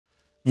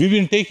We've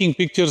been taking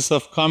pictures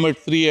of Comet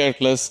 3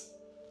 Atlas,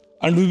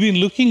 and we've been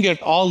looking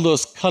at all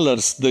those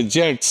colors, the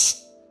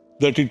jets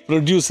that it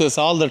produces,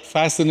 all that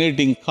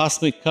fascinating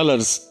cosmic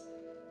colors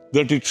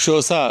that it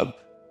shows up.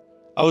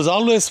 I was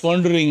always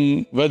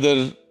wondering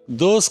whether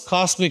those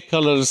cosmic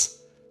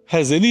colors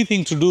has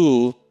anything to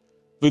do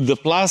with the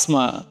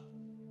plasma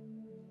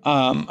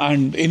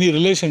and any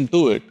relation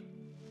to it.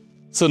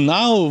 So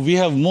now we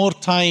have more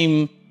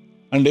time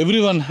and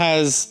everyone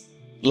has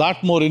a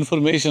lot more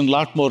information, a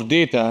lot more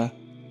data.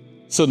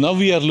 So now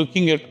we are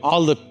looking at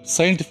all the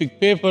scientific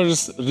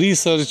papers,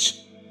 research,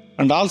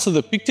 and also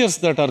the pictures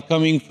that are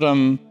coming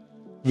from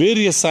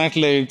various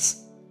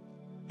satellites.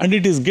 And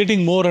it is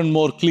getting more and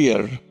more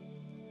clear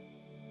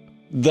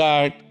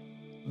that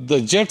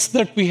the jets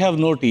that we have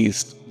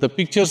noticed, the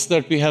pictures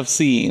that we have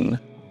seen,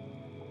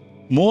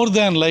 more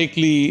than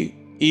likely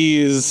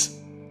is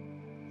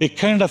a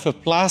kind of a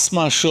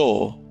plasma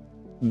show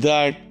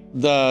that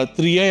the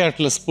 3I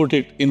Atlas put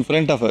it in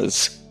front of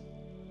us.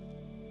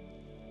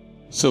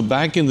 So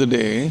back in the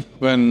day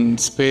when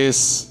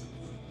space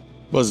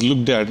was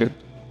looked at it,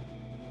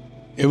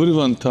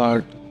 everyone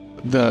thought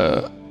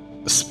the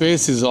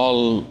space is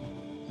all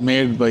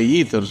made by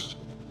ether.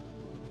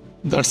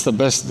 That's the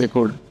best they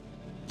could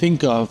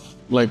think of,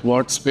 like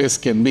what space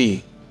can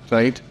be,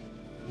 right?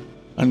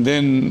 And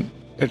then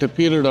at a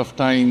period of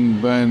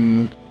time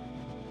when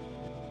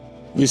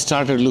we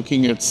started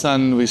looking at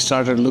sun, we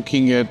started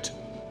looking at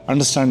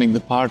understanding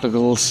the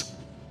particles,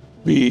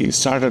 we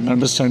started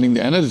understanding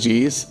the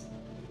energies,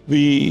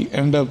 we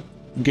end up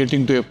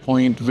getting to a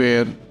point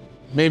where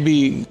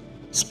maybe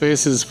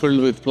space is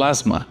filled with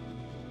plasma.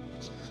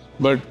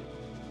 But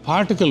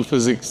particle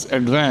physics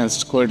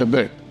advanced quite a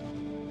bit.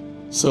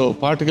 So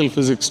particle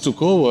physics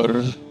took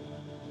over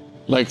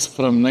like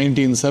from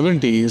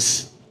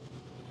 1970s,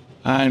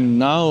 and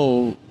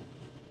now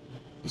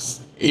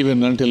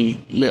even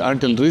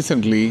until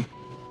recently,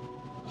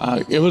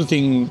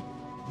 everything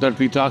that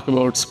we talk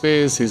about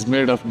space is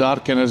made of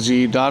dark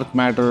energy, dark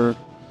matter.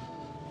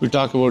 We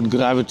talk about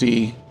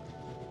gravity,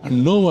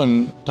 and no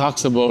one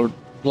talks about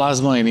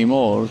plasma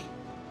anymore.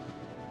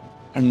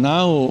 And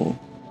now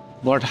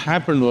what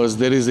happened was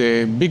there is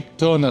a big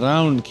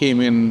turnaround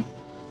came in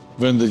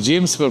when the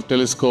James Webb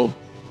telescope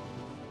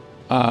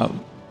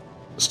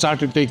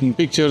started taking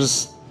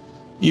pictures.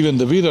 Even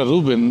the Vera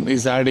Rubin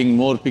is adding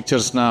more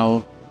pictures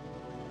now.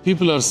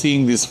 People are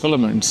seeing these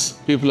filaments.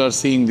 People are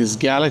seeing these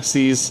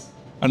galaxies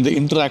and the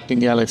interacting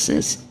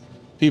galaxies.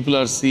 People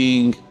are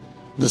seeing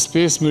the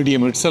space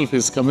medium itself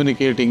is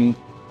communicating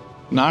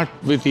not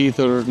with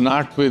ether,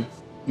 not with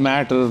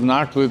matter,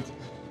 not with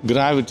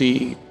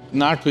gravity,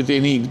 not with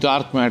any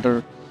dark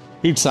matter.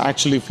 It's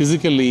actually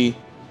physically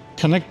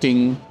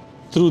connecting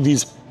through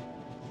these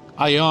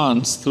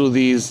ions, through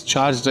these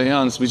charged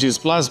ions, which is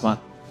plasma.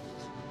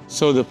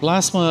 So the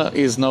plasma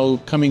is now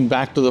coming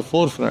back to the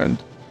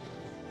forefront.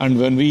 And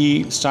when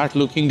we start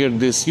looking at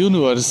this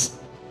universe,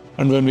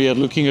 and when we are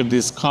looking at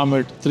this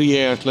Comet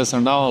 3A Atlas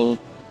and all,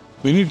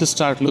 we need to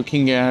start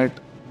looking at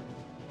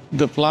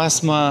the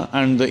plasma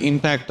and the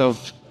impact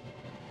of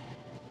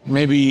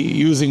maybe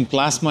using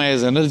plasma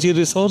as energy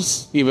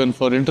resource, even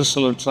for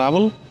interstellar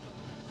travel.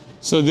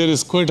 So there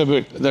is quite a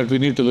bit that we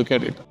need to look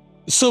at it.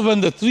 So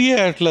when the 3A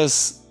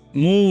Atlas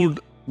moved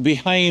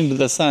behind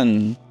the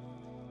sun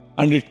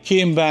and it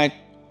came back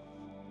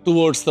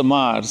towards the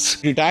Mars,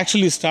 it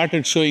actually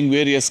started showing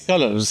various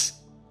colors.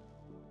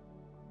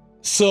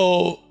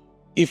 So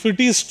if it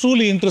is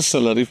truly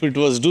interstellar, if it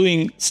was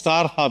doing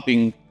star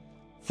hopping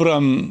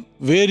from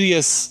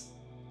various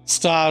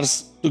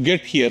stars to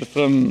get here,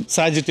 from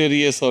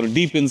Sagittarius or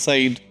deep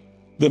inside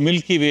the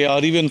Milky Way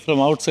or even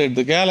from outside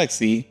the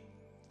galaxy,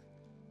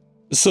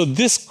 so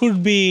this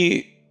could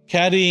be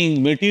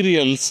carrying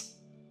materials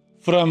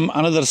from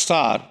another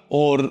star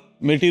or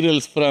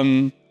materials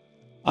from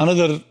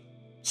another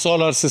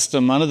solar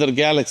system, another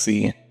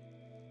galaxy,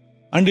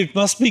 and it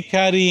must be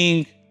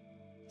carrying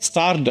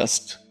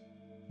stardust,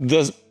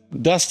 the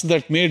dust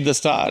that made the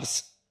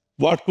stars.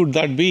 What could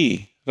that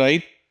be,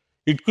 right?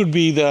 It could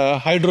be the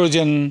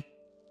hydrogen,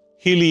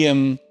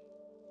 helium,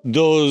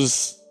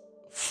 those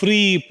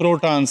free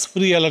protons,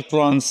 free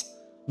electrons,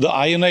 the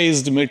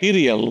ionized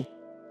material,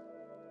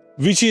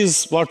 which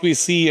is what we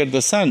see at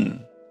the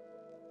sun.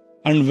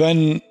 And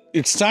when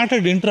it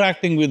started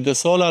interacting with the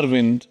solar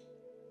wind,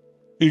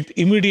 it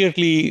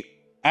immediately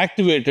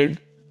activated,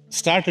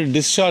 started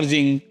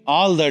discharging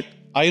all that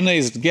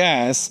ionized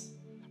gas,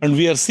 and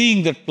we are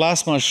seeing that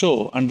plasma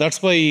show, and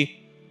that's why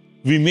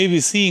we may be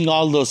seeing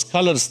all those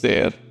colors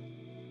there.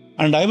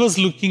 And I was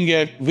looking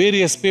at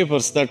various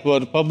papers that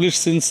were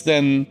published since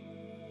then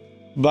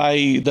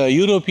by the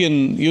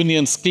European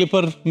Union's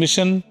Clipper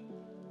mission.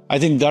 I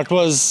think that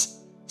was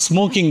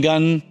smoking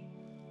gun.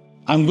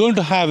 I'm going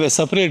to have a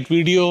separate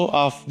video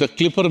of the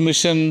Clipper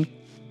mission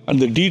and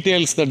the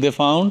details that they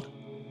found.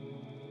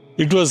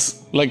 It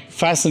was like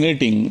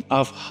fascinating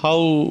of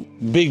how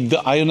big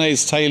the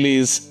ionized tile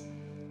is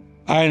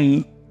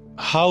and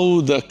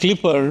how the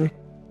Clipper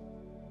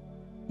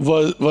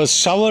was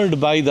showered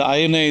by the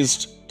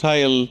ionized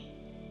tile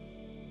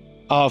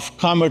of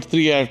Comet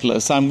 3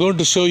 Atlas. I'm going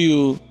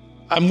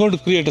to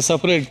create a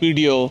separate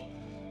video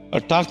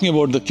talking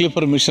about the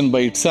Clipper mission by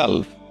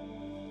itself.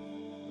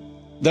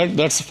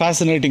 That's a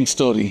fascinating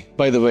story,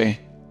 by the way.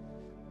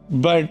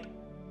 But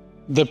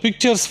the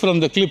pictures from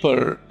the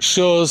Clipper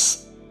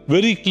shows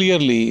very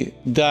clearly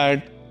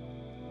that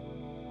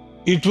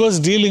it was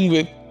dealing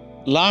with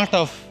a lot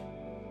of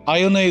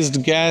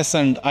ionized gas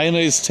and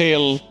ionized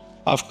tail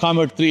of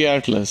Comet 3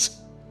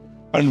 Atlas.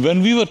 And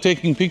when we were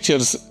taking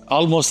pictures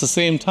almost the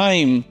same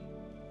time,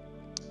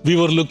 we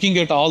were looking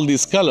at all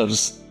these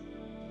colors.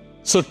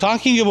 So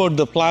talking about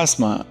the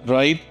plasma,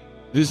 right?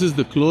 This is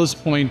the close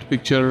point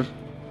picture.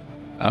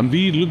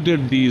 We looked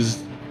at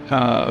these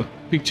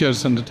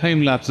pictures and the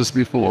time lapses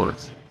before.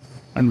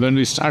 And when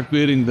we start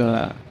wearing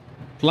the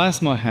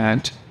plasma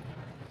hat,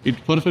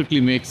 it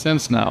perfectly makes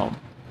sense now.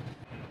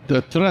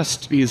 The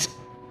thrust is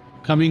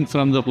coming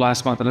from the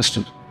plasma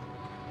thruster.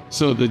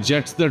 So the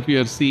jets that we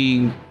are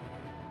seeing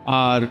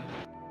are,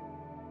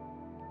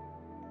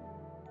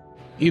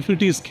 if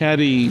it is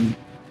carrying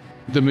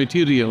the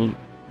material,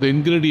 the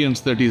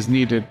ingredients that is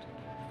needed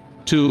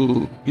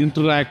to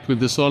interact with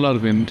the solar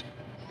wind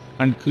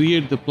and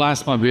create the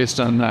plasma based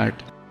on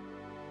that,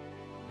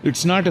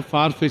 it's not a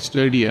far-fetched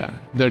idea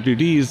that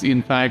it is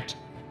in fact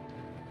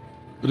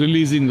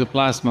releasing the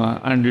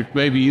plasma, and it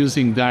may be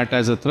using that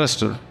as a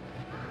thruster.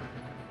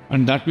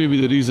 And that may be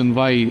the reason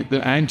why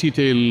the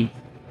anti-tail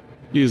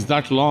is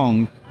that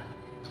long,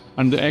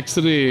 and the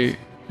X-ray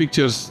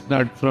pictures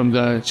that from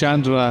the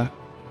Chandra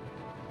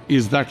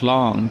is that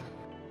long.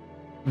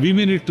 We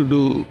may need to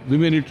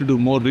do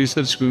more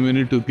research. We may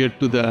need to get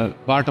to the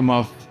bottom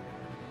of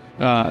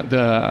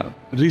the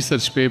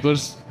research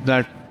papers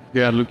that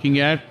they are looking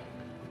at.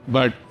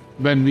 But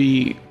when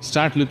we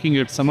start looking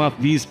at some of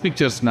these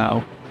pictures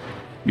now,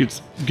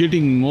 it's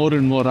getting more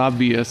and more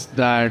obvious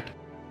that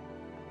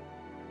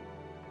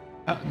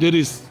there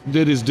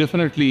is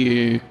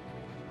definitely a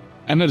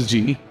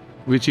energy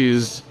which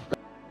is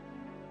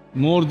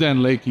more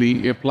than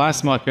likely a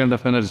plasma kind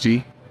of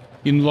energy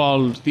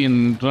involved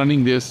in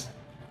running this.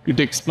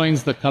 It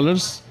explains the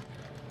colors.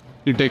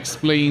 It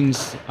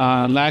explains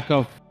lack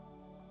of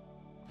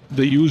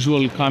the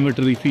usual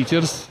cometary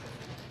features.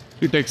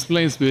 It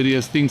explains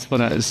various things for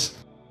us.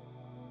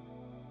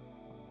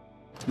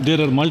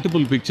 There are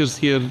multiple pictures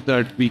here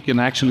that we can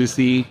actually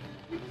see.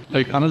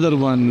 Like another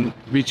one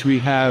which we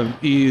have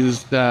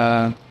is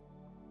the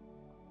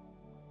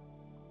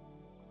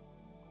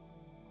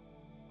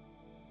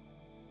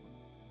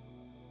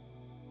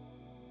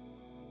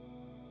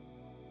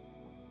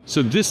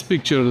so this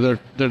picture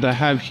that I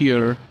have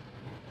here,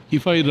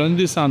 if I run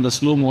this on the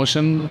slow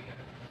motion,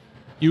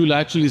 you will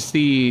actually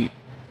see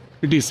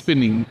it is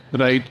spinning,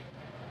 right?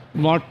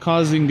 What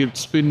causing it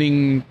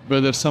spinning,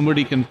 whether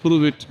somebody can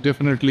prove it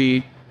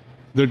definitely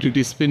that it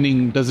is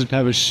spinning, does it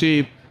have a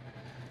shape?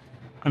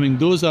 I mean,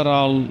 those are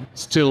all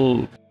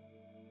still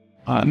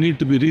need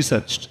to be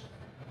researched.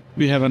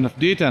 We have enough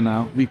data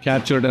now, we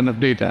captured enough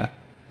data,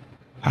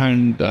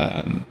 and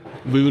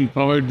we will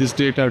provide this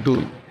data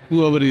to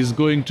whoever is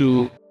going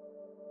to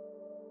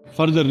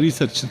further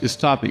research this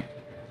topic.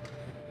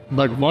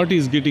 But what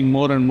is getting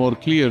more and more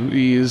clear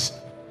is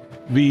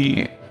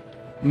we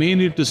may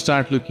need to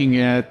start looking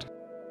at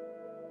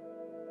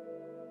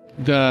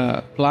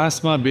the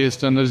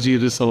plasma-based energy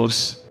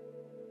resource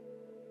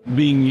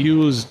being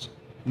used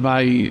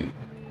by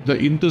the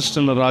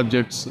interstellar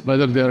objects,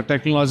 whether they are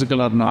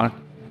technological or not.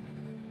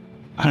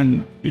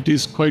 And it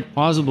is quite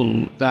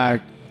possible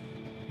that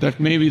that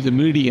may be the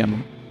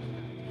medium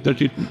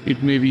that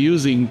it may be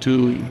using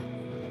to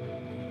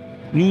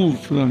move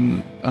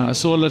from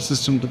solar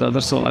system to the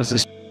other solar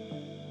system.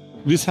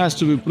 This has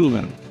to be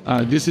proven.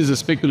 This is a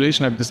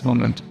speculation at this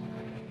moment,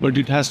 but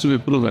it has to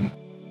be proven.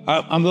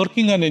 I'm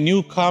working on a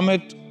new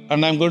comet,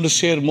 and I'm going to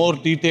share more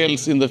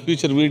details in the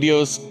future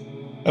videos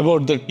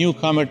about that new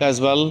comet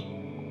as well.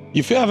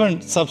 If you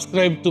haven't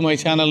subscribed to my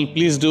channel,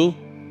 please do.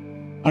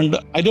 And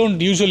I don't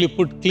usually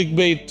put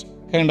clickbait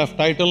kind of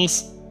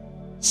titles,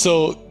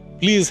 so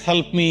please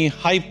help me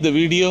hype the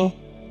video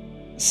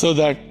so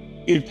that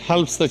it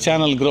helps the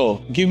channel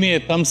grow. Give me a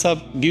thumbs up,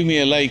 give me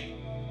a like.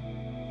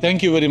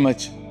 Thank you very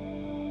much.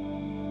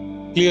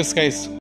 Clear skies.